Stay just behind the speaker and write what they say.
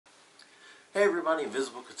Hey everybody,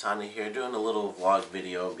 Invisiblekatana here, doing a little vlog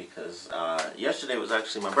video because yesterday was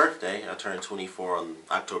actually my birthday. I turned 24 on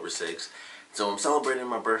October 6th, so I'm celebrating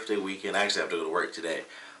my birthday weekend. I actually have to go to work today,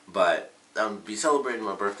 but I'll be celebrating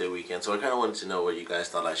my birthday weekend, so I kind of wanted to know what you guys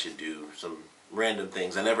thought I should do, some random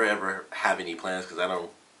things. I never ever have any plans because I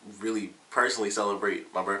don't really personally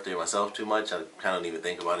celebrate my birthday myself too much. I kind of don't even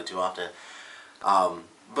think about it too often.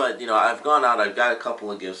 But, you know, I've gone out, I've got a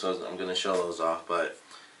couple of gifts, so I'm going to show those off, but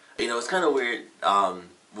you know, it's kind of weird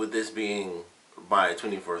with this being my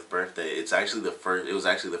 24th birthday. It was actually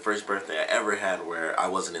the first birthday I ever had where I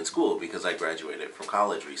wasn't in school because I graduated from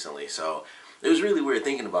college recently. So it was really weird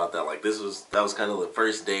thinking about that. Like that was kind of the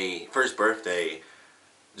first birthday,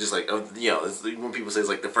 just like, you know, when people say it's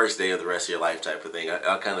like the first day of the rest of your life type of thing.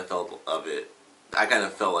 I kind of felt of it. I kind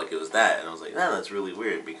of felt like it was that, and I was like, man, that's really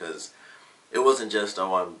weird because it wasn't just,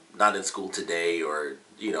 oh, I'm not in school today, or,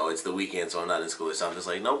 you know, it's the weekend, so I'm not in school. So I'm just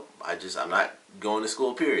like, nope, I'm not going to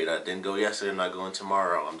school, period. I didn't go yesterday, I'm not going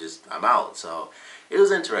tomorrow. I'm out. So it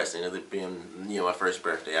was interesting, it being, you know, my first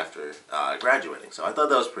birthday after graduating. So I thought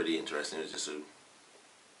that was pretty interesting. It was just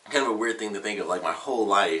kind of a weird thing to think of, like my whole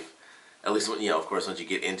life, at least, you know, of course, once you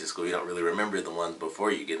get into school, you don't really remember the ones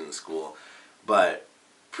before you get into school. But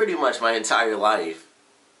pretty much my entire life,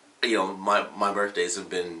 you know, my birthdays have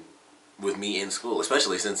been with me in school,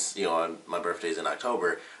 especially since, you know, my birthday's in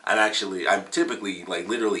October. I'm typically, like,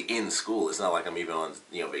 literally in school. It's not like I'm even on,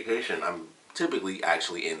 you know, vacation. I'm typically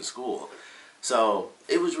actually in school. So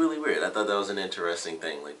it was really weird. I thought that was an interesting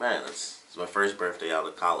thing. Like, man, it's my first birthday out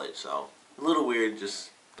of college, so a little weird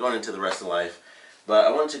just going into the rest of life. But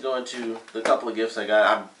I wanted to go into the couple of gifts I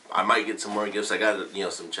got. I might get some more gifts. I got, you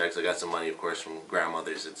know, some checks. I got some money, of course, from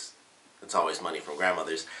grandmothers. It's always money from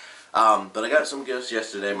grandmothers. But I got some gifts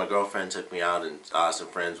yesterday. My girlfriend took me out, and some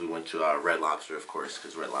friends. We went to Red Lobster, of course,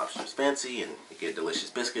 because Red Lobster is fancy and you get delicious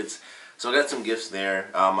biscuits. So I got some gifts there.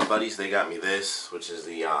 My buddies, they got me this, which is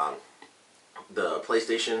the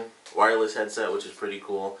PlayStation wireless headset, which is pretty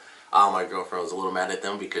cool. My girlfriend was a little mad at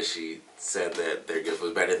them because she said that their gift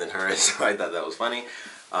was better than hers, so I thought that was funny.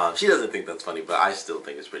 She doesn't think that's funny, but I still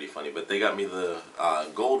think it's pretty funny. But they got me the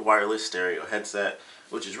gold wireless stereo headset,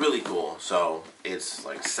 which is really cool. So it's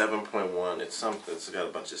like 7.1. It's got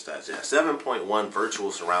a bunch of stats. Yeah, 7.1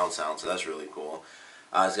 virtual surround sound. So that's really cool.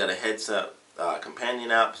 It's got a headset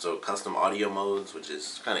companion app, so custom audio modes, which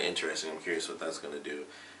is kind of interesting. I'm curious what that's gonna do.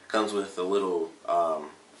 Comes with a normal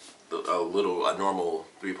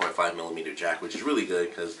 3.5mm jack, which is really good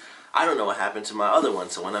because I don't know what happened to my other one.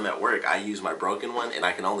 So when I'm at work, I use my broken one, and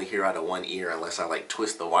I can only hear out of one ear unless I like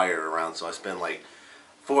twist the wire around. So I spend like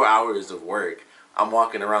 4 hours of work. I'm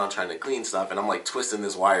walking around trying to clean stuff, and I'm like twisting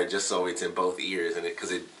this wire just so it's in both ears, and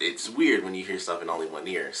it's weird when you hear stuff in only one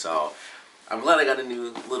ear. So I'm glad I got a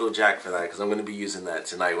new little jack for that because I'm going to be using that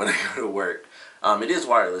tonight when I go to work. It is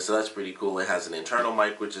wireless, so that's pretty cool. It has an internal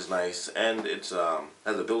mic, which is nice, and it's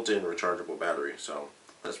has a built-in rechargeable battery, so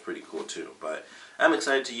that's pretty cool too. But I'm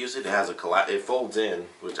excited to use it. It has it folds in,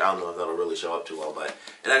 which I don't know if that'll really show up too well, but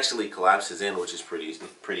it actually collapses in, which is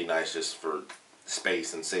pretty nice just for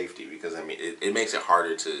space and safety, because I mean it makes it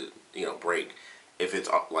harder to, you know, break if it's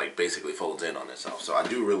like basically folds in on itself. So I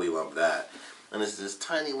do really love that. And it's this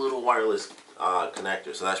tiny little wireless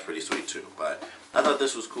connector, so that's pretty sweet too. But I thought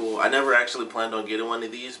this was cool. I never actually planned on getting one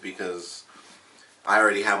of these because I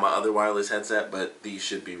already have my other wireless headset, but these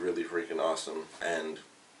should be really freaking awesome. And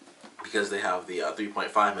because they have the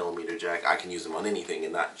 3.5mm jack, I can use them on anything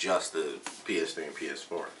and not just the PS3 and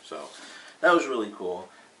PS4. So that was really cool.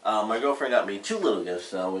 My girlfriend got me two little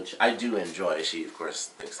gifts, which I do enjoy. She, of course,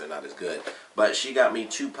 thinks they're not as good. But she got me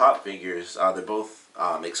two pop figures. They're both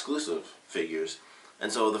exclusive figures.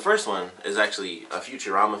 And so the first one is actually a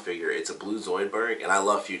Futurama figure. It's a blue Zoidberg, and I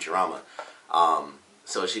love Futurama.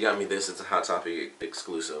 So she got me this. It's a Hot Topic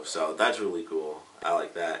exclusive. So that's really cool. I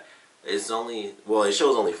like that. It's only, well, it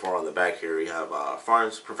shows only 4 on the back here. We have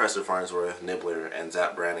Professor Farnsworth, Nibbler, and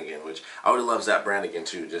Zap Brannigan, which I would have loved Zap Brannigan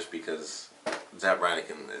too, just because Zap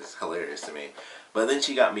Brannigan is hilarious to me. But then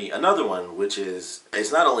she got me another one, which is,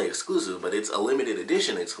 it's not only exclusive, but it's a limited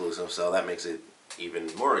edition exclusive, so that makes it even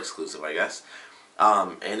more exclusive, I guess.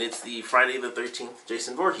 And it's the Friday the 13th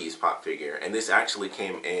Jason Voorhees pop figure, and this actually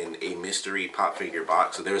came in a mystery pop figure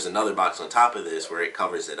box. So there's another box on top of this where it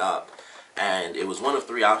covers it up, and it was one of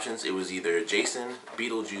 3 options. It was either Jason,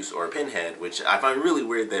 Beetlejuice, or Pinhead, which I find really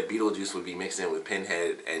weird that Beetlejuice would be mixed in with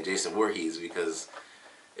Pinhead and Jason Voorhees, because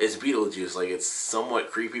it's Beetlejuice. Like, it's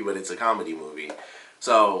somewhat creepy, but it's a comedy movie.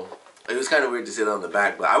 So it was kind of weird to sit on the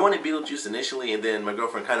back, but I wanted Beetlejuice initially, and then my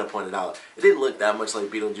girlfriend kind of pointed out it didn't look that much like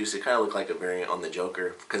Beetlejuice. It kind of looked like a variant on the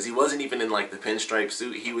Joker, because he wasn't even in like the pinstripe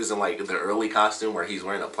suit. He was in like the early costume where he's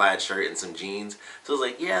wearing a plaid shirt and some jeans. So I was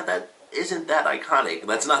like, yeah, that isn't that iconic.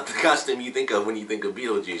 That's not the costume you think of when you think of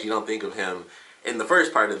Beetlejuice. You don't think of him in the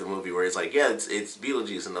first part of the movie where it's like, yeah, it's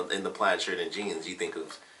Beetlejuice in the plaid shirt and jeans. You think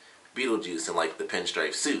of Beetlejuice in like the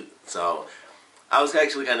pinstripe suit. So I was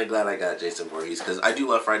actually kind of glad I got Jason Voorhees, because I do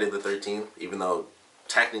love Friday the 13th, even though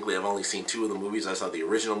technically I've only seen 2 of the movies. I saw the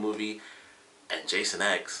original movie and Jason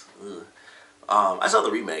X. I saw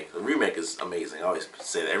the remake. The remake is amazing. I always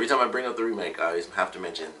say that. Every time I bring up the remake, I always have to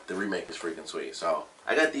mention the remake is freaking sweet. So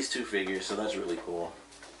I got these 2 figures, so that's really cool.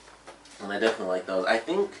 And I definitely like those. I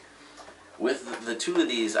think with the 2 of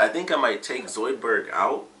these, I think I might take Zoidberg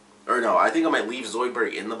out. Or no, I think I might leave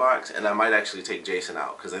Zoidberg in the box, and I might actually take Jason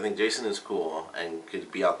out, because I think Jason is cool and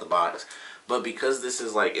could be out the box. But because this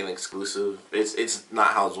is like an exclusive, it's not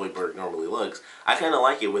how Zoidberg normally looks. I kind of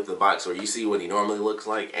like it with the box where you see what he normally looks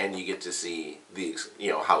like, and you get to see the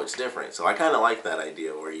how it's different. So I kind of like that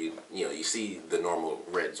idea where you see the normal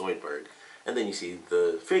red Zoidberg, and then you see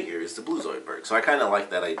the figure is the blue Zoidberg. So I kind of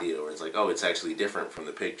like that idea where it's like, oh, it's actually different from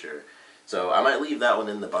the picture. So I might leave that one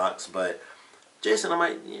in the box, but Jason,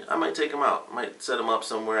 I might take him out. I might set him up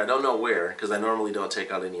somewhere. I don't know where, because I normally don't take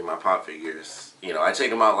out any of my pop figures. I take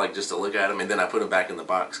them out like just to look at them, and then I put them back in the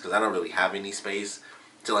box, because I don't really have any space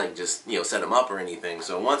to like just set them up or anything.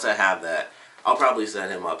 So once I have that, I'll probably set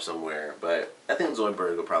him up somewhere. But I think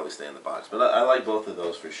Zoidberg will probably stay in the box. But I like both of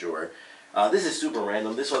those for sure. This is super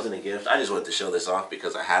random. This wasn't a gift. I just wanted to show this off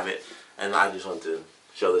because I have it, and I just wanted to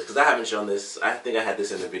show this because I haven't shown this. I think I had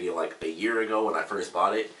this in the video like a year ago when I first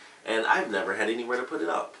bought it. And I've never had anywhere to put it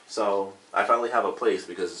up. So I finally have a place,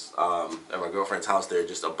 because at my girlfriend's house there are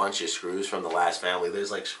just a bunch of screws from the last family.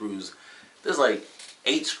 There's like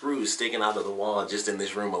 8 screws sticking out of the wall just in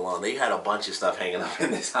this room alone. They had a bunch of stuff hanging up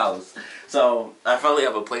in this house. So I finally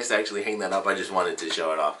have a place to actually hang that up. I just wanted to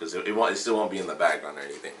show it off, because it still won't be in the background or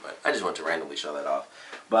anything. But I just want to randomly show that off.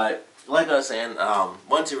 But like I was saying,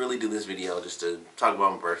 wanted to really do this video just to talk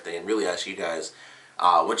about my birthday and really ask you guys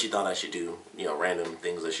what you thought I should do, random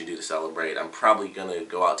things I should do to celebrate. I'm probably going to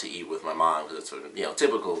go out to eat with my mom, because it's sort of,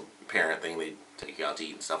 typical parent thing. They take you out to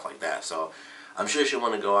eat and stuff like that. So I'm sure she'll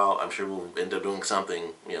want to go out. I'm sure we'll end up doing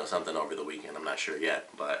something, something over the weekend. I'm not sure yet,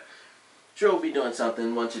 but sure we'll be doing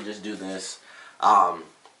something. Want to just do this.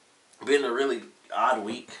 Been a really odd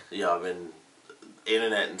week. I've been,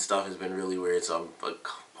 internet and stuff has been really weird, so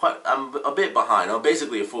I'm a bit behind. I'm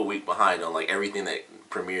basically a full week behind on like everything that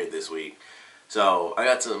premiered this week. So I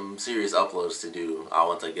got some serious uploads to do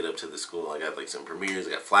once I get up to the school. I got like some premieres.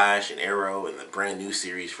 I got Flash and Arrow and the brand new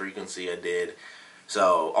series Frequency I did.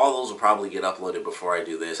 So all those will probably get uploaded before I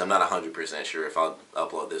do this. I'm not 100% sure if I'll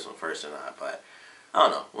upload this one first or not, but I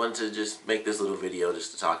don't know. Wanted to just make this little video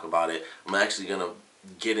just to talk about it. I'm actually going to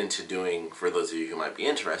get into doing, for those of you who might be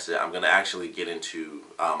interested, I'm going to actually get into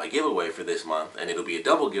my giveaway for this month, and it'll be a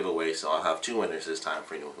double giveaway, so I'll have 2 winners this time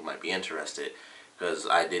for anyone who might be interested. Because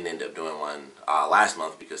I didn't end up doing one last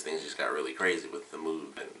month because things just got really crazy with the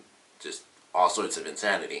move and just all sorts of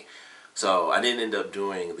insanity. So I didn't end up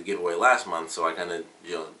doing the giveaway last month, so I kind of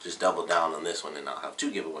just doubled down on this one, and I'll have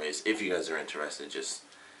 2 giveaways. If you guys are interested,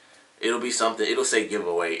 it'll be something. It'll say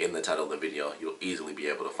giveaway in the title of the video. You'll easily be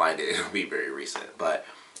able to find it. It'll be very recent. But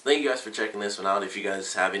thank you guys for checking this one out. If you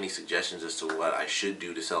guys have any suggestions as to what I should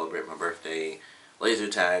do to celebrate my birthday, laser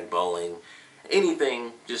tag, bowling,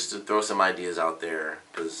 anything, just to throw some ideas out there,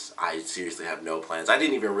 because I seriously have no plans. I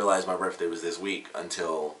didn't even realize my birthday was this week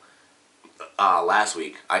until last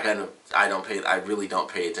week. I really don't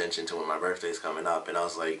pay attention to when my birthday's coming up, and I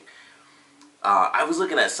was like, I was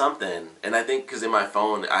looking at something, and I think because in my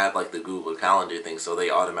phone I have like the Google Calendar thing, so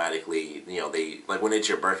they automatically, they like when it's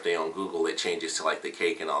your birthday on Google, it changes to like the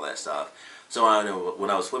cake and all that stuff. So I know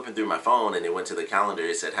when I was flipping through my phone and it went to the calendar,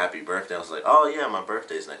 it said happy birthday. I was like, oh yeah, my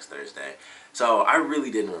birthday's next Thursday. So I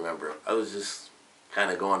really didn't remember. I was just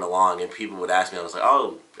kind of going along, and people would ask me, I was like,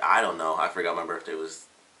 oh, I don't know. I forgot my birthday was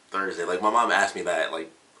Thursday. Like my mom asked me that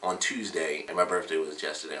like on Tuesday, and my birthday was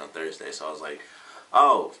yesterday on Thursday. So I was like,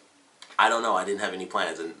 oh, I don't know. I didn't have any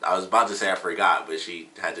plans. And I was about to say I forgot, but she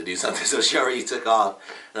had to do something, so she already took off.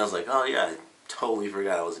 And I was like, oh yeah, I totally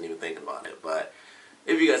forgot. I wasn't even thinking about it. But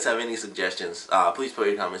if you guys have any suggestions, please put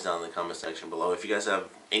your comments down in the comment section below. If you guys have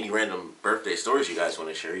any random birthday stories you guys want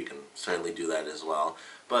to share, you can certainly do that as well.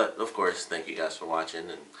 But, of course, thank you guys for watching.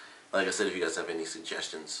 And like I said, if you guys have any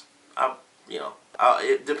suggestions,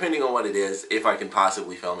 depending on what it is, if I can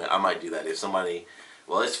possibly film it, I might do that. If somebody,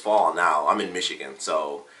 well, it's fall now. I'm in Michigan,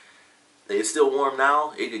 so it's still warm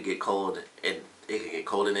now. It could get cold, and it can get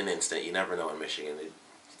cold in an instant. You never know in Michigan.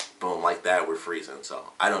 Boom, like that, we're freezing.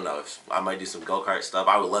 So I don't know if I might do some go-kart stuff.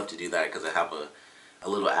 I would love to do that because I have a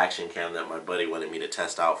little action cam that my buddy wanted me to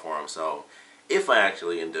test out for him. So if I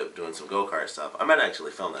actually end up doing some go-kart stuff, I might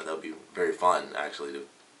actually film that. That would be very fun, actually, to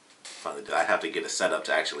finally do. I'd have to get a setup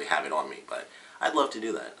to actually have it on me, but I'd love to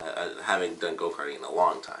do that. I haven't done go-karting in a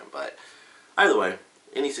long time, but either way,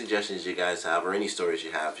 any suggestions you guys have or any stories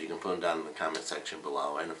you have, you can put them down in the comment section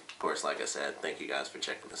below. And of course, like I said, thank you guys for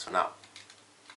checking this one out.